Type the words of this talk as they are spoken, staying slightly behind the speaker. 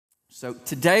So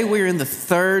today we're in the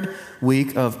third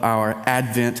week of our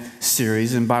Advent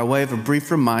series, and by way of a brief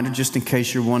reminder, just in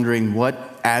case you're wondering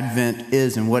what Advent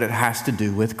is and what it has to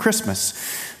do with Christmas.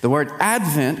 The word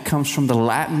Advent comes from the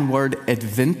Latin word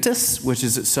adventus, which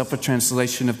is itself a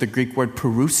translation of the Greek word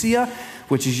parousia,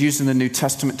 which is used in the New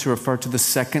Testament to refer to the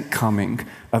second coming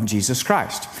of Jesus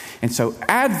Christ. And so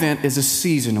Advent is a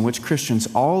season in which Christians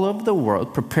all over the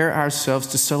world prepare ourselves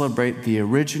to celebrate the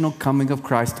original coming of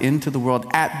Christ into the world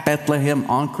at Bethlehem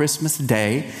on Christmas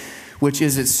Day, which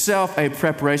is itself a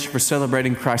preparation for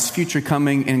celebrating Christ's future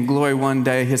coming in glory one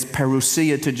day, his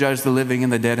parousia to judge the living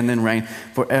and the dead and then reign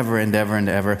forever and ever and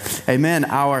ever. Amen.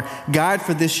 Our guide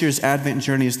for this year's Advent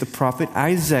journey is the prophet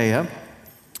Isaiah,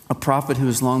 a prophet who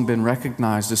has long been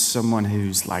recognized as someone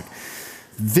who's like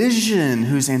vision,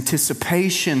 whose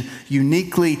anticipation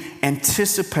uniquely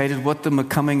anticipated what the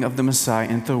coming of the Messiah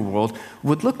into the world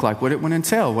would look like, what it would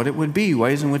entail, what it would be,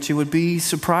 ways in which it would be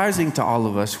surprising to all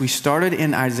of us. We started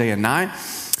in Isaiah 9.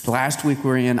 Last week we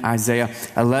were in Isaiah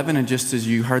 11, and just as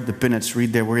you heard the Bennett's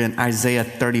read there, we're in Isaiah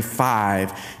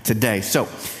 35 today. So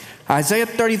Isaiah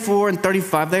 34 and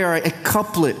 35, they are a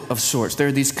couplet of sorts.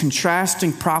 They're these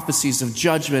contrasting prophecies of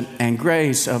judgment and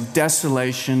grace, of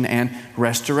desolation and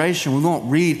restoration. We won't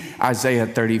read Isaiah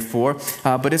 34,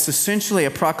 but it's essentially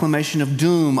a proclamation of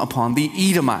doom upon the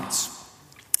Edomites.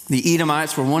 The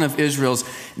Edomites were one of Israel's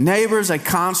neighbors, a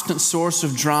constant source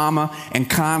of drama and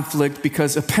conflict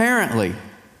because apparently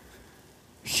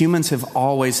humans have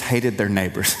always hated their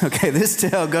neighbors. Okay, this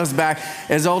tale goes back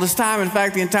as old as time. In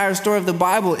fact, the entire story of the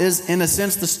Bible is, in a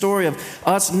sense, the story of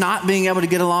us not being able to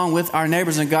get along with our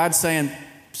neighbors and God saying,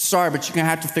 sorry, but you're going to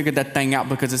have to figure that thing out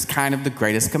because it's kind of the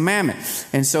greatest commandment.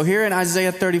 And so here in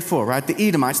Isaiah 34, right, the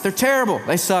Edomites, they're terrible.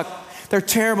 They suck. They're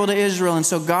terrible to Israel. And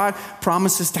so God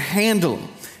promises to handle them.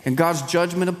 And God's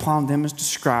judgment upon them is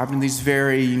described in these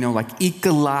very, like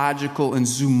ecological and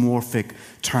zoomorphic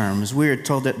terms. We are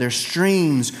told that their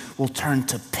streams will turn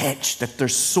to pitch, that their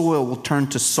soil will turn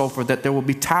to sulfur, that there will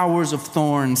be towers of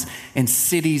thorns and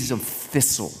cities of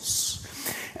thistles.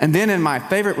 And then in my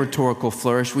favorite rhetorical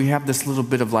flourish, we have this little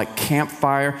bit of like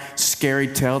campfire scary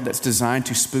tale that's designed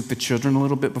to spook the children a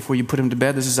little bit before you put them to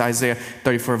bed. This is Isaiah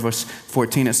 34 verse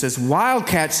 14. It says,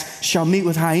 wildcats shall meet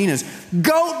with hyenas.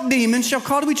 Goat demons shall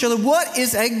call to each other. What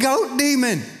is a goat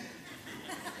demon?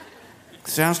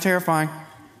 Sounds terrifying.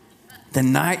 The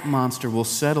night monster will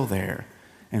settle there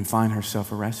and find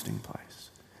herself a resting place.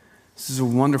 This is a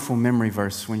wonderful memory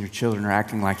verse when your children are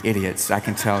acting like idiots, I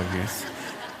can tell you.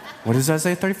 What is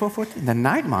Isaiah 34:14? The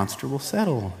night monster will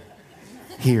settle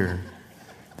here.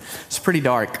 It's pretty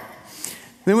dark.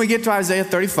 Then we get to Isaiah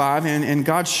 35, and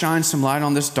God shines some light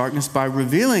on this darkness by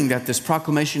revealing that this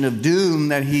proclamation of doom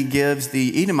that he gives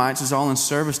the Edomites is all in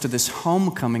service to this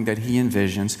homecoming that he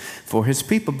envisions for his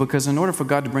people. Because in order for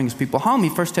God to bring his people home, he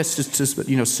first has to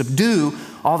subdue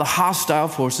all the hostile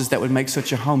forces that would make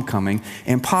such a homecoming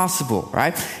impossible,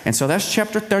 right? And so that's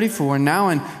chapter 34. And now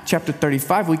in chapter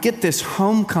 35, we get this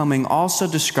homecoming also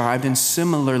described in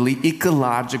similarly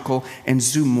ecological and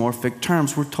zoomorphic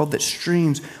terms. We're told that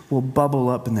streams will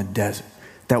bubble up in the desert,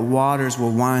 that waters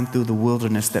will wind through the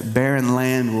wilderness, that barren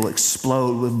land will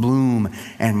explode with bloom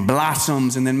and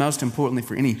blossoms, and then most importantly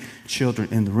for any children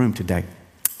in the room today,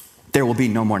 there will be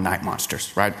no more night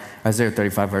monsters, right? Isaiah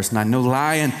 35 verse 9, no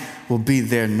lion will be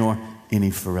there nor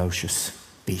any ferocious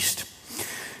beast.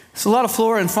 It's a lot of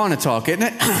flora and fauna talk, isn't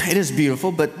it? It is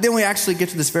beautiful, but then we actually get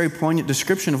to this very poignant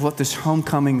description of what this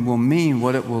homecoming will mean,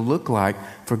 what it will look like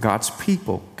for God's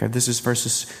people. Okay, this is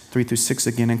verses 3 through 6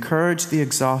 again. Encourage the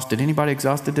exhausted. Anybody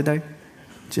exhausted today?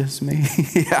 Just me?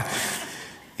 Yeah.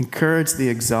 Encourage the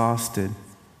exhausted.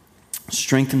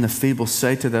 Strengthen the feeble.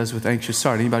 Say to those with anxious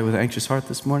heart. Anybody with an anxious heart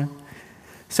this morning?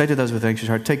 Say to those with anxious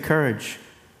heart, take courage.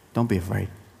 Don't be afraid.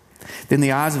 Then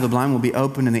the eyes of the blind will be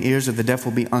opened and the ears of the deaf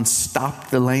will be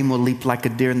unstopped. The lame will leap like a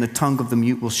deer and the tongue of the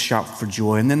mute will shout for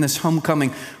joy. And then this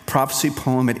homecoming prophecy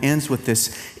poem, it ends with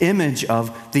this image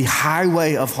of the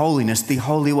highway of holiness, the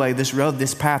holy way, this road,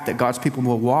 this path that God's people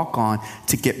will walk on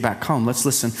to get back home. Let's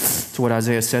listen to what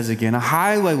Isaiah says again. A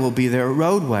highway will be there, a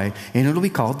roadway, and it will be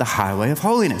called the highway of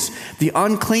holiness. The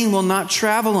unclean will not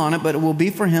travel on it, but it will be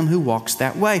for him who walks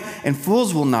that way, and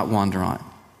fools will not wander on it.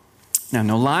 Now,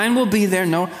 no lion will be there,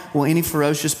 nor will any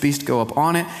ferocious beast go up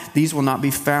on it. These will not be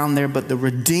found there, but the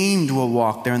redeemed will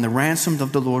walk there, and the ransomed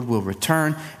of the Lord will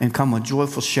return and come with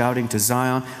joyful shouting to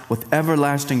Zion. With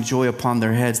everlasting joy upon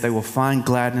their heads, they will find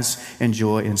gladness and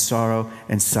joy, and sorrow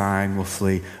and sighing will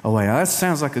flee away. Now, that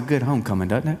sounds like a good homecoming,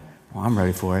 doesn't it? Well, I'm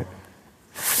ready for it.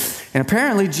 And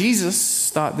apparently Jesus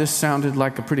thought this sounded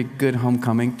like a pretty good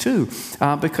homecoming too,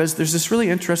 because there's this really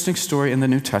interesting story in the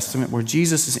New Testament where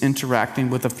Jesus is interacting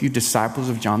with a few disciples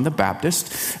of John the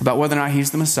Baptist about whether or not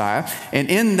he's the Messiah. And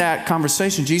in that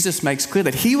conversation, Jesus makes clear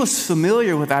that he was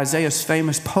familiar with Isaiah's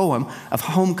famous poem of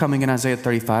homecoming in Isaiah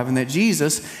 35, and that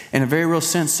Jesus, in a very real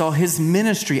sense, saw his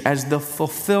ministry as the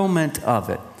fulfillment of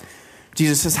it.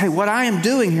 Jesus says, hey, what I am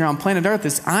doing here on planet Earth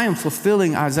is I am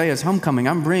fulfilling Isaiah's homecoming.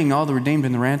 I'm bringing all the redeemed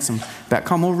and the ransom back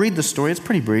home. We'll read the story. It's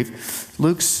pretty brief.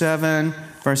 Luke 7,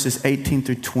 verses 18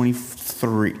 through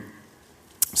 23. It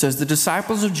says, the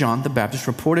disciples of John the Baptist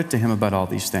reported to him about all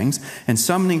these things, and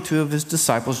summoning 2 of his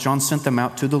disciples, John sent them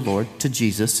out to the Lord, to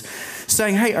Jesus,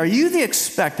 saying, hey, are you the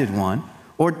expected one,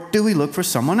 or do we look for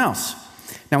someone else?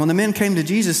 Now, when the men came to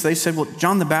Jesus, they said, well,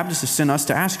 John the Baptist has sent us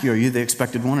to ask you, are you the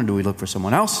expected one, or do we look for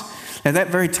someone else? At that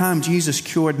very time, Jesus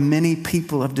cured many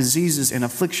people of diseases and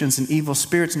afflictions and evil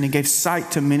spirits, and he gave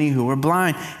sight to many who were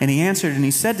blind. And he answered and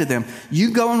he said to them,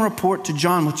 you go and report to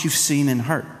John what you've seen and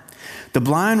heard. The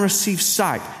blind receive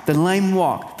sight, the lame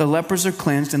walk, the lepers are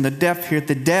cleansed, and the deaf hear,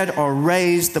 the dead are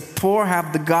raised, the poor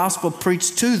have the gospel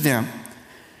preached to them.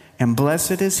 And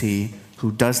blessed is he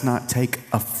who does not take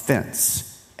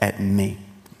offense at me.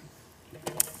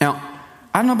 Now,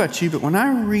 I don't know about you, but when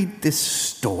I read this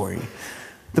story,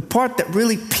 the part that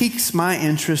really piques my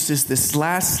interest is this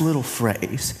last little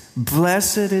phrase,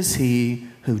 blessed is he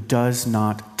who does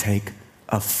not take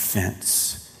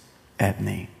offense at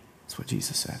me. That's what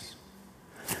Jesus says.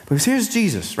 Because here's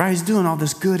Jesus, right? He's doing all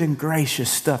this good and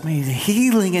gracious stuff. I mean, he's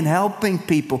healing and helping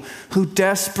people who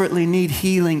desperately need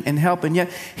healing and help. And yet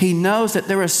he knows that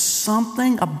there is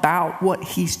something about what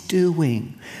he's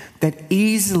doing that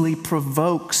easily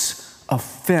provokes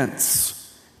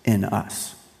offense in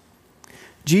us.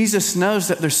 Jesus knows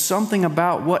that there's something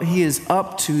about what he is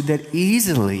up to that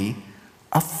easily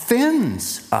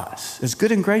offends us. As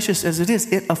good and gracious as it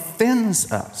is, it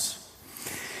offends us.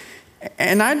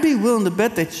 And I'd be willing to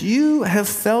bet that you have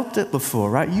felt it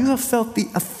before, right? You have felt the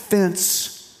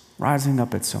offense rising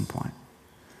up at some point.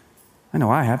 I know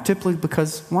I have. Typically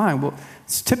because, why? Well,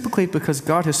 it's typically because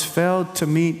God has failed to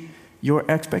meet your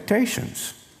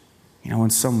expectations, in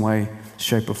some way,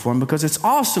 shape, or form, because it's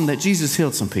awesome that Jesus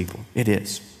healed some people. It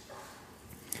is.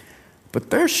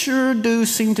 But there sure do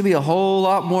seem to be a whole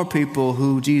lot more people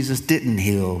who Jesus didn't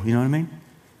heal. You know what I mean?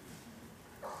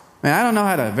 I don't know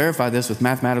how to verify this with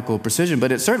mathematical precision,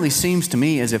 but it certainly seems to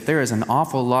me as if there is an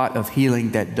awful lot of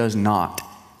healing that does not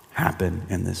happen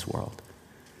in this world.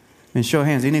 Show of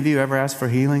hands, any of you ever asked for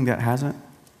healing that hasn't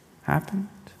happened?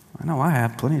 I know I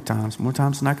have plenty of times, more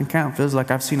times than I can count. It feels like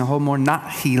I've seen a whole more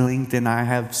not healing than I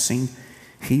have seen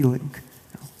healing.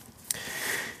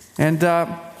 And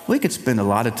we could spend a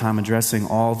lot of time addressing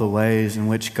all the ways in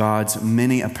which God's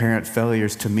many apparent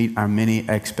failures to meet our many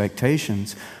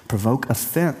expectations provoke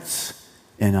offense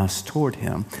in us toward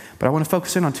him. But I want to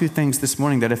focus in on 2 things this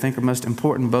morning that I think are most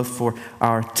important both for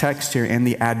our text here and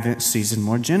the Advent season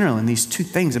more general. And these 2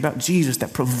 things about Jesus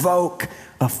that provoke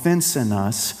offense in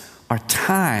us are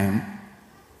time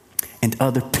and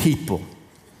other people.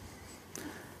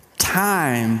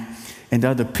 Time and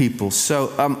other people.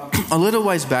 So a little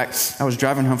ways back, I was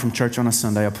driving home from church on a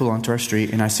Sunday. I pull onto our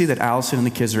street and I see that Allison and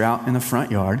the kids are out in the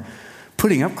front yard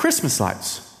putting up Christmas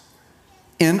lights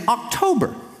in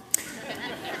October.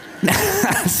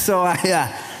 So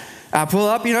I pull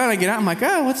up, and I get out. I'm like,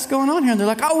 oh, what's going on here? And they're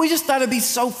like, oh, we just thought it'd be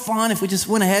so fun if we just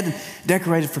went ahead and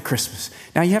decorated for Christmas.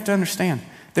 Now you have to understand,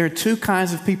 there are 2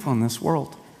 kinds of people in this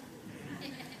world.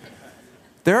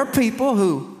 There are people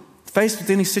who, faced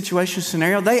with any situation,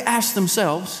 scenario, they ask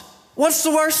themselves, what's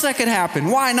the worst that could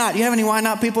happen? Why not? You have any why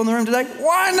not people in the room today?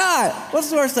 Why not? What's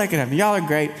the worst that could happen? Y'all are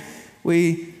great.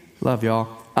 We love y'all.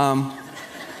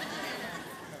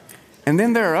 And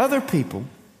then there are other people,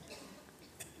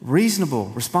 reasonable,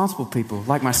 responsible people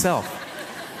like myself,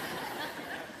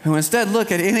 who instead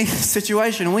look at any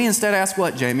situation and we instead ask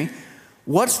what, Jamie?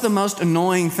 What's the most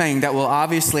annoying thing that will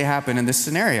obviously happen in this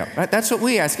scenario? Right? That's what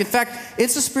we ask. In fact,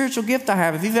 it's a spiritual gift I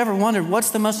have. If you've ever wondered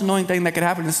what's the most annoying thing that could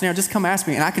happen in this scenario, just come ask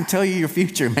me and I can tell you your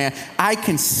future, man. I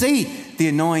can see the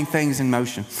annoying things in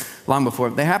motion long before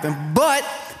they happen. But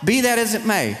be that as it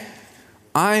may,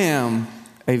 I am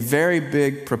a very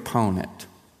big proponent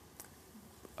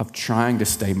of trying to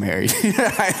stay married.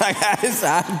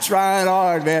 I'm trying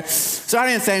hard, man. So I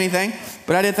didn't say anything,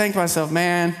 but I did think to myself,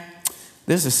 man,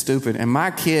 this is stupid. And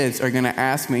my kids are going to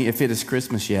ask me if it is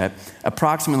Christmas yet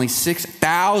approximately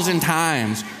 6,000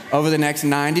 times over the next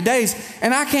 90 days.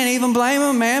 And I can't even blame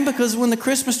them, man, because when the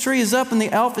Christmas tree is up and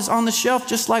the elf is on the shelf,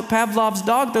 just like Pavlov's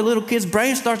dog, their little kid's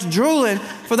brain starts drooling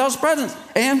for those presents.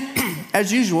 And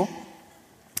as usual,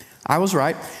 I was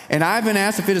right. And I've been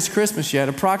asked if it is Christmas yet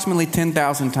approximately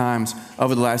 10,000 times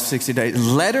over the last 60 days.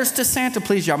 Letters to Santa,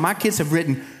 please, y'all. My kids have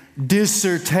written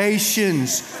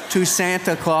dissertations to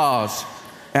Santa Claus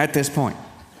at this point.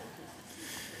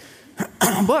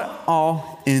 But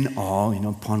all in all,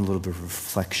 upon a little bit of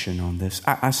reflection on this,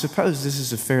 I suppose this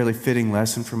is a fairly fitting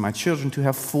lesson for my children to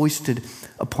have foisted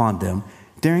upon them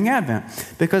during Advent.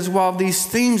 Because while these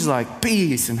themes like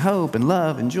peace and hope and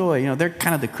love and joy, they're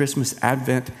kind of the Christmas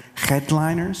Advent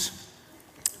headliners,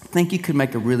 I think you could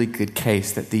make a really good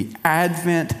case that the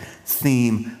Advent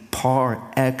theme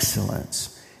par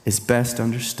excellence is best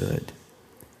understood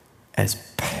as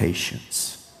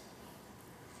patience.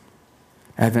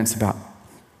 Advent's about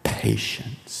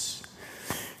patience.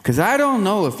 Because I don't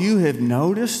know if you have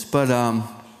noticed, but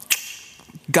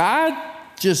God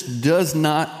just does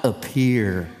not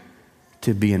appear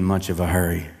to be in much of a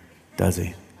hurry, does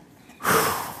he?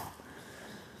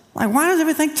 Like, why does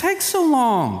everything take so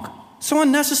long? So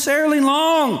unnecessarily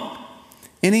long.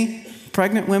 Any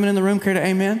pregnant women in the room care to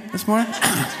amen this morning?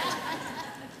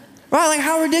 Right, like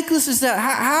how ridiculous is that?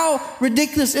 How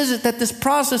ridiculous is it that this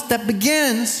process that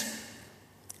begins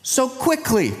so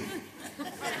quickly,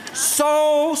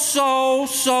 so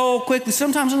quickly,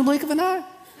 sometimes in the blink of an eye?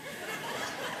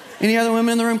 Any other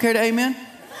women in the room care to amen?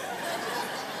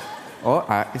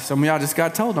 Oh, some of y'all just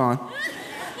got told on.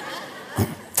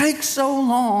 Takes so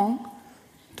long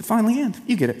to finally end.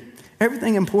 You get it.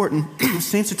 Everything important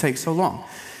seems to take so long.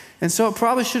 And so it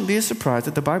probably shouldn't be a surprise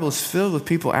that the Bible is filled with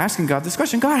people asking God this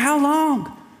question. God, how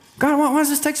long? God, why does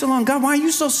this take so long? God, why are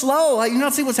you so slow? Like, you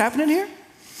not see what's happening here?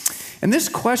 And this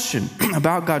question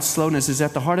about God's slowness is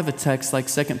at the heart of a text like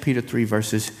 2 Peter 3,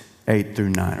 verses 8 through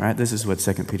 9, right? This is what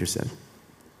 2 Peter said.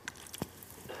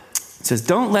 It says,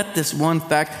 don't let this one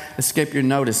fact escape your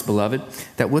notice, beloved,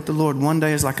 that with the Lord 1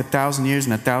 day is like 1,000 years,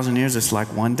 and 1,000 years is like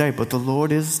 1 day. But the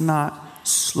Lord is not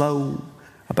slow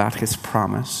about his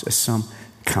promise, as some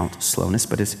count slowness,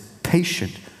 but is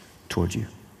patient toward you,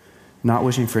 not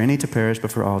wishing for any to perish,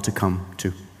 but for all to come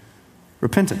to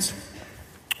repentance.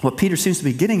 What Peter seems to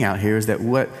be getting out here is that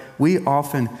what we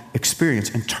often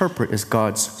interpret as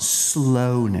God's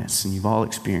slowness, and you've all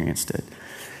experienced it,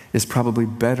 is probably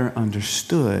better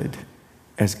understood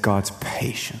as God's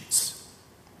patience.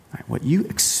 Right? What you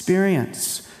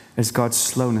experience as God's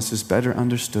slowness is better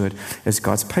understood as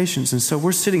God's patience. And so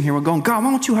we're sitting here, we're going, God, why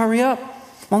don't you hurry up?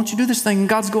 Why don't you do this thing? And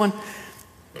God's going,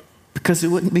 because it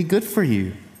wouldn't be good for you.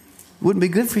 It wouldn't be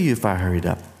good for you if I hurried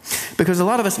up. Because a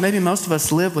lot of us, maybe most of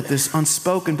us, live with this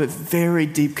unspoken but very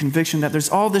deep conviction that there's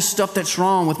all this stuff that's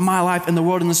wrong with my life and the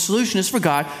world, and the solution is for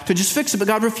God to just fix it, but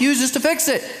God refuses to fix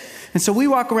it. And so we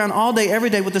walk around all day, every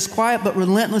day with this quiet but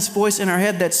relentless voice in our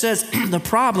head that says, the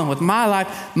problem with my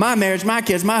life, my marriage, my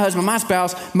kids, my husband, my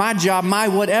spouse, my job, my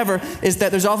whatever, is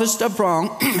that there's all this stuff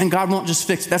wrong and God won't just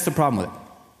fix it. That's the problem with it.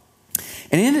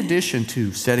 And in addition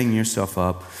to setting yourself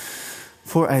up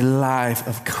for a life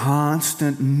of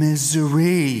constant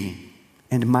misery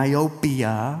and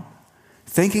myopia,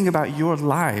 thinking about your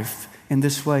life in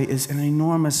this way is an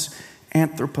enormous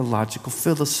anthropological,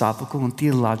 philosophical, and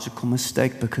theological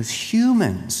mistake, because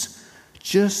humans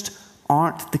just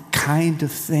aren't the kind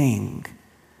of thing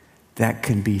that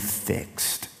can be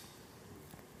fixed.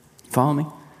 Follow me?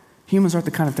 Humans aren't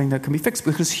the kind of thing that can be fixed,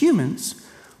 because humans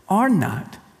are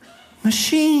not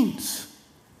machines.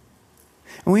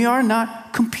 And we are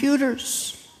not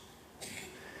computers.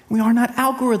 We are not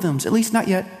algorithms, at least not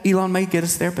yet. Elon may get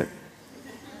us there, but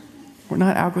we're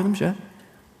not algorithms yet.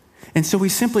 And so we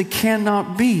simply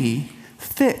cannot be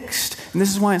fixed. And this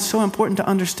is why it's so important to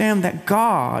understand that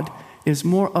God is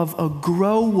more of a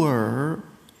grower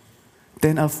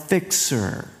than a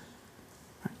fixer.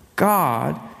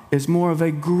 God is more of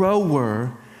a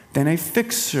grower than a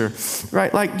fixer,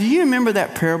 right? Like, do you remember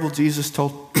that parable Jesus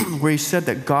told where he said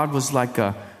that God was like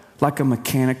a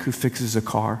mechanic who fixes a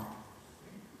car?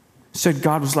 He said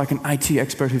God was like an IT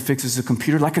expert who fixes a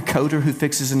computer, like a coder who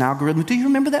fixes an algorithm. Do you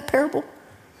remember that parable?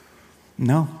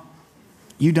 No,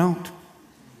 you don't.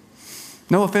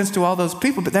 No offense to all those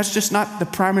people, but that's just not the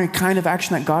primary kind of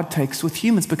action that God takes with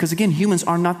humans, because again, humans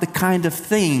are not the kind of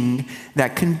thing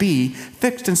that can be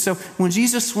fixed. And so when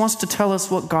Jesus wants to tell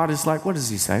us what God is like, what does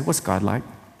he say? What's God like?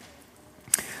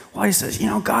 Well, he says,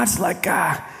 God's like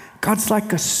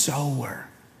a sower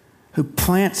who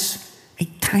plants a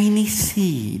tiny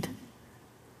seed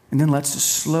and then lets it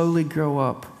slowly grow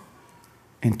up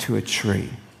into a tree.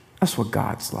 That's what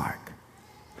God's like.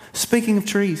 Speaking of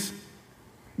trees,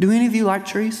 do any of you like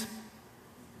trees?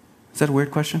 Is that a weird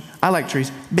question? I like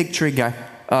trees. Big tree guy.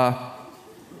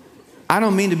 I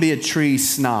don't mean to be a tree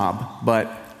snob, but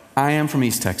I am from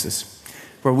East Texas.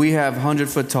 where we have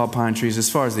 100-foot tall pine trees as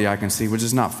far as the eye can see, which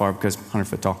is not far because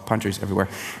 100-foot tall pine trees everywhere.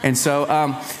 And so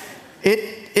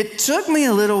it took me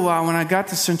a little while when I got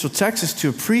to Central Texas to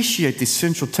appreciate these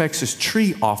Central Texas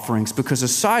tree offerings, because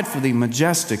aside from the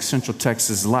majestic Central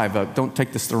Texas live, don't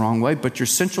take this the wrong way, but your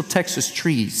Central Texas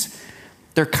trees,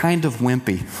 they're kind of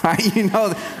wimpy, right? You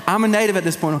know, I'm a native at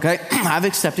this point, okay? I've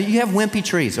accepted you have wimpy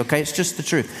trees, okay? It's just the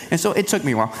truth. And so it took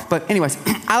me a while. But anyways,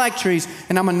 I like trees,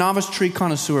 and I'm a novice tree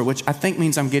connoisseur, which I think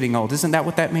means I'm getting old. Isn't that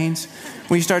what that means?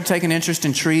 When you start taking interest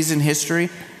in trees and history,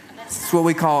 it's what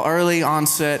we call early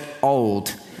onset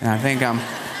old. And I think I'm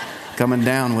coming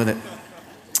down with it.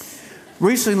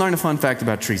 Recently learned a fun fact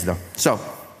about trees, though. So,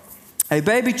 a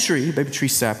baby tree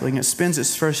sapling, it spends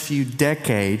its first few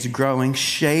decades growing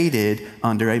shaded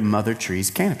under a mother tree's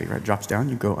canopy, right? It drops down,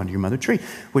 you go under your mother tree,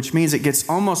 which means it gets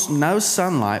almost no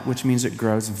sunlight, which means it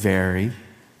grows very,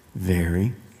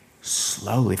 very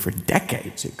slowly. For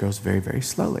decades, it grows very, very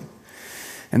slowly.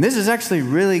 And this is actually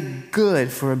really good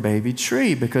for a baby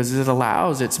tree because it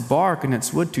allows its bark and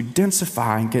its wood to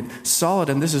densify and get solid.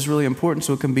 And this is really important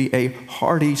so it can be a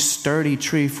hardy, sturdy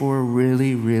tree for a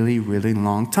really, really, really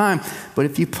long time. But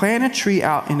if you plant a tree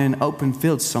out in an open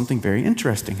field, something very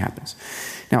interesting happens.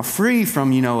 Now, free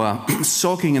from,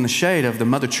 sulking in the shade of the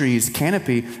mother tree's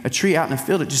canopy, a tree out in the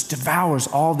field, it just devours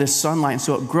all this sunlight. And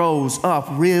so it grows up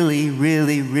really,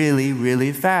 really, really,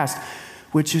 really fast,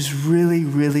 which is really,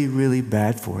 really, really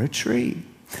bad for a tree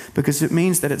because it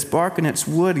means that its bark and its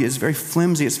wood is very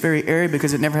flimsy, it's very airy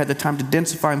because it never had the time to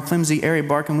densify, and flimsy, airy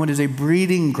bark and wood is a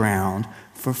breeding ground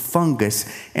for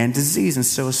fungus and disease. And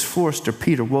so as Forrester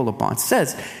Peter Wollobon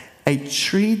says, a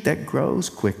tree that grows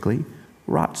quickly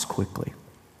rots quickly.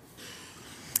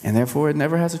 And therefore it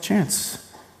never has a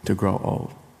chance to grow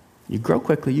old. You grow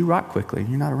quickly, you rot quickly,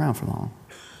 you're not around for long.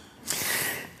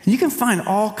 You can find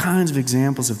all kinds of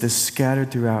examples of this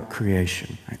scattered throughout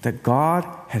creation, right? That God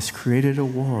has created a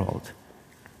world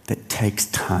that takes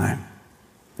time.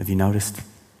 Have you noticed?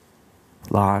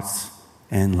 Lots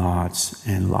and lots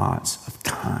and lots of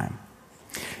time.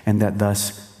 And that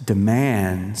thus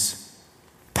demands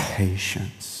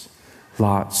patience.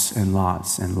 Lots and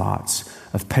lots and lots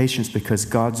of patience because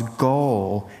God's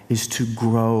goal is to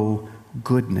grow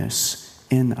goodness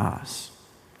in us.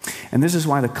 And this is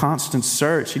why the constant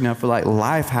search, for like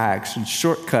life hacks and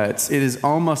shortcuts, it is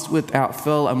almost without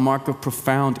fail a mark of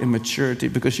profound immaturity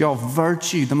because y'all,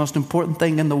 virtue, the most important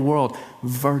thing in the world,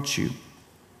 virtue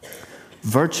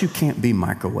can't be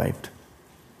microwaved.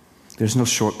 There's no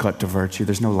shortcut to virtue.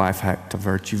 There's no life hack to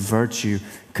virtue. Virtue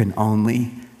can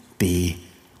only be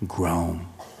grown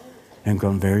and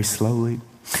grown very slowly.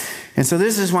 And so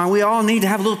this is why we all need to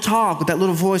have a little talk with that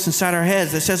little voice inside our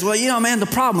heads that says, well, the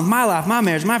problem with my life, my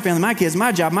marriage, my family, my kids,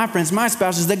 my job, my friends, my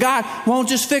spouse is that God won't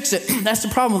just fix it. That's the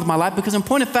problem with my life because in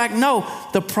point of fact, no,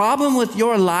 the problem with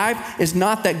your life is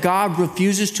not that God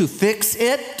refuses to fix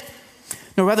it.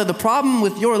 No, rather the problem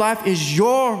with your life is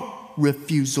your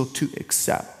refusal to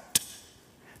accept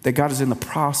that God is in the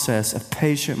process of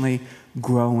patiently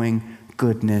growing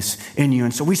goodness in you.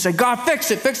 And so we say, God, fix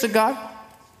it, God.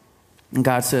 And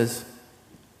God says,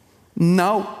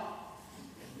 no.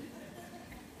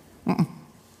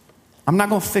 I'm not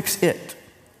going to fix it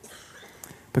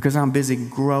because I'm busy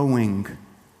growing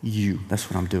you. That's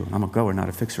what I'm doing. I'm a grower, not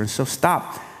a fixer. And so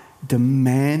stop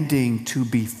demanding to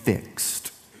be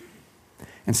fixed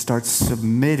and start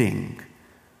submitting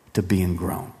to being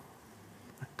grown.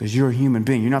 Because you're a human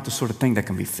being. You're not the sort of thing that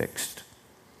can be fixed.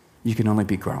 You can only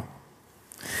be grown.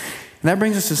 And that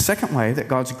brings us to the second way that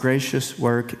God's gracious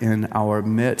work in our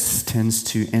midst tends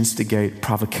to instigate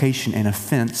provocation and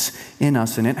offense in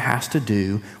us, and it has to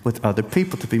do with other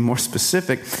people. To be more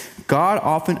specific, God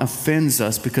often offends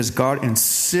us because God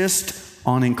insists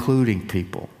on including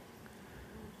people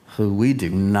who we do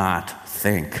not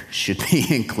think should be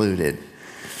included.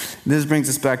 This brings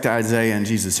us back to Isaiah and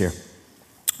Jesus here.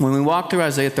 When we walk through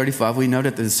Isaiah 35, we know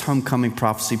that this homecoming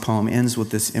prophecy poem ends with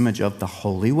this image of the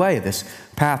holy way, this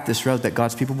path, this road that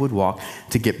God's people would walk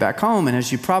to get back home. And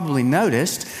as you probably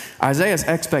noticed, Isaiah's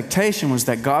expectation was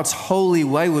that God's holy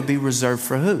way would be reserved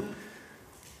for who?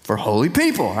 For holy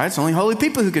people, right? It's only holy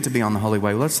people who get to be on the holy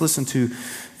way. Well, let's listen to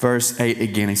verse 8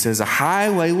 again. He says, a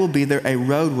highway will be there, a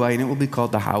roadway, and it will be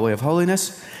called the highway of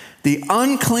holiness. The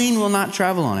unclean will not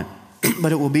travel on it,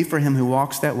 but it will be for him who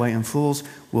walks that way, and fools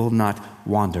will not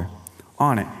wander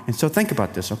on it. And so think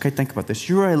about this, okay? Think about this.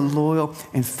 You're a loyal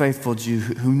and faithful Jew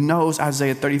who knows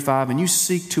Isaiah 35, and you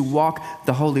seek to walk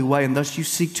the holy way, and thus you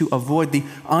seek to avoid the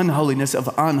unholiness of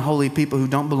unholy people who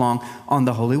don't belong on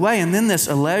the holy way. And then this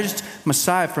alleged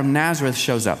Messiah from Nazareth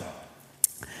shows up.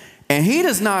 And he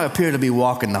does not appear to be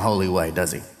walking the holy way,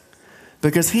 does he?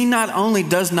 Because he not only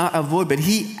does not avoid, but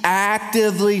he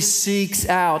actively seeks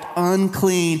out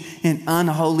unclean and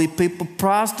unholy people,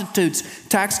 prostitutes,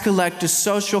 tax collectors,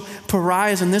 social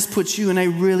pariahs. And this puts you in a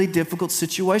really difficult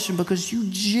situation because you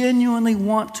genuinely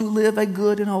want to live a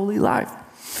good and holy life.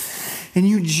 And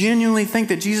you genuinely think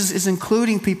that Jesus is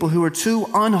including people who are too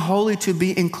unholy to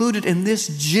be included. And this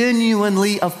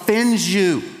genuinely offends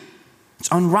you. It's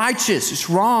unrighteous. It's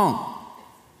wrong.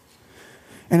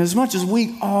 And as much as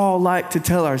we all like to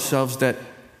tell ourselves that,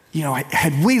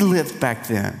 had we lived back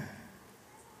then,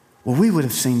 well, we would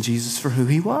have seen Jesus for who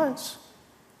he was.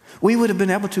 We would have been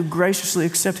able to graciously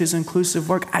accept his inclusive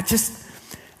work. I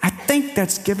think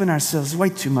that's giving ourselves way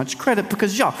too much credit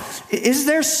because, y'all, is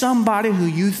there somebody who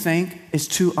you think is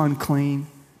too unclean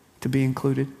to be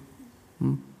included?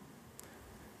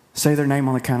 Say their name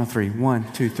on the count of 3.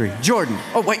 1, 2, 3. Jordan.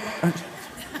 Oh, wait.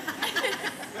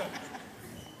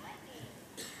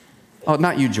 Oh,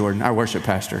 not you, Jordan, our worship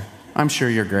pastor. I'm sure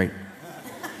you're great.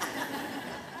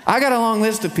 I got a long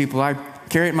list of people. I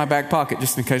carry it in my back pocket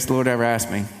just in case the Lord ever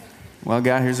asks me. Well,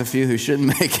 God, here's a few who shouldn't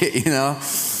make it, And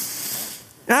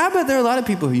I bet there are a lot of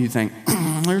people who you think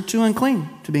they're too unclean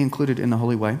to be included in the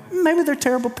holy way. Maybe they're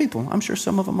terrible people. I'm sure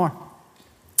some of them are.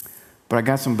 But I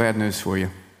got some bad news for you.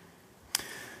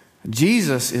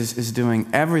 Jesus is doing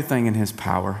everything in his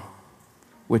power,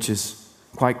 which is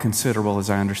quite considerable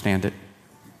as I understand it,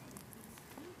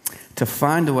 to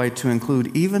find a way to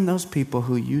include even those people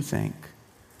who you think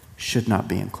should not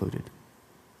be included.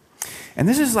 And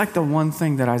this is like the one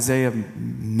thing that Isaiah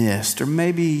missed, or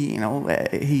maybe,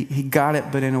 he got it,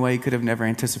 but in a way he could have never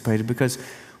anticipated, because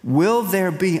will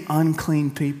there be unclean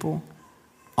people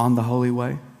on the holy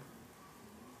way?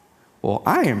 Well,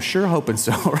 I am sure hoping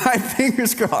so, right?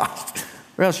 Fingers crossed.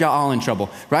 Or else y'all all in trouble,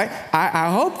 right?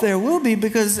 I hope there will be,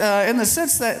 because in the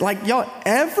sense that,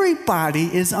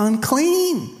 everybody is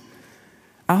unclean.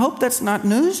 I hope that's not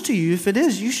news to you. If it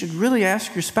is, you should really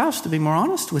ask your spouse to be more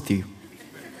honest with you.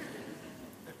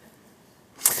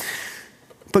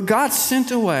 But God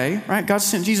sent a way, right? God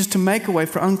sent Jesus to make a way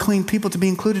for unclean people to be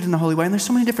included in the holy way. And there's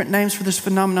so many different names for this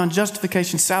phenomenon: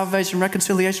 justification, salvation,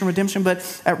 reconciliation, redemption.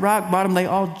 But at rock bottom, they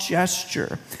all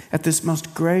gesture at this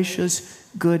most gracious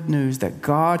good news that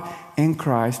God in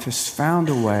Christ has found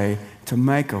a way to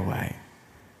make a way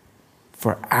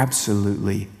for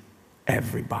absolutely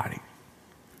everybody.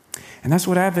 And that's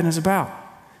what Advent is about.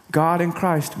 God in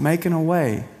Christ making a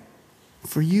way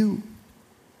for you.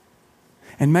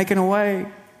 And making a way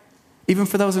even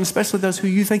for those, and especially those who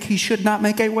you think he should not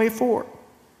make a way for.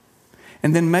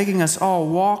 And then making us all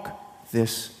walk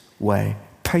this way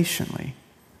patiently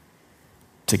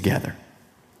together.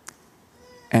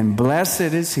 And blessed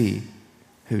is he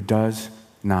who does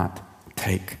not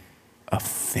take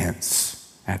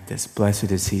offense at this.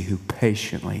 Blessed is he who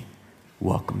patiently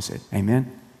welcomes it.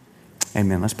 Amen?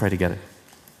 Amen. Let's pray together.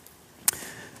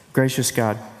 Gracious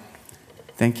God,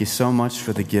 thank you so much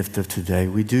for the gift of today.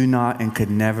 We do not and could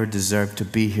never deserve to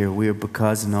be here. We are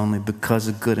because and only because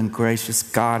a good and gracious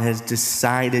God has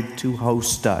decided to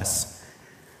host us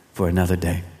for another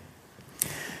day.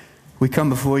 We come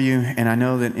before you, and I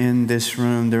know that in this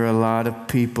room there are a lot of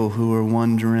people who are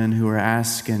wondering, who are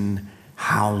asking,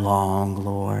 how long,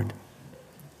 Lord?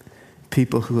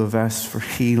 People who have asked for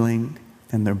healing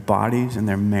in their bodies and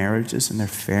their marriages and their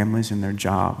families and their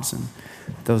jobs. And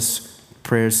those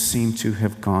prayers seem to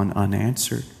have gone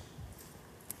unanswered.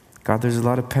 God, there's a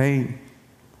lot of pain.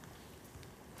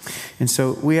 And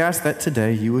so we ask that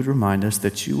today you would remind us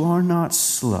that you are not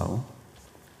slow,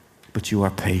 but you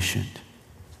are patient.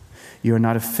 You are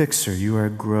not a fixer, you are a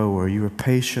grower. You are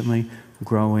patiently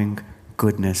growing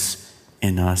goodness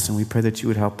in us. And we pray that you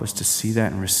would help us to see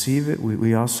that and receive it.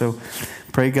 We also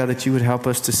pray, God, that you would help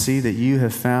us to see that you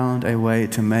have found a way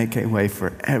to make a way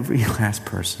for every last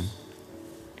person.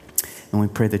 And we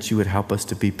pray that you would help us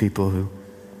to be people who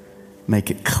make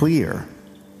it clear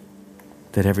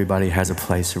that everybody has a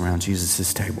place around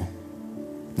Jesus' table,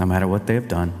 no matter what they have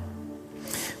done.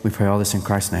 We pray all this in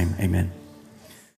Christ's name. Amen.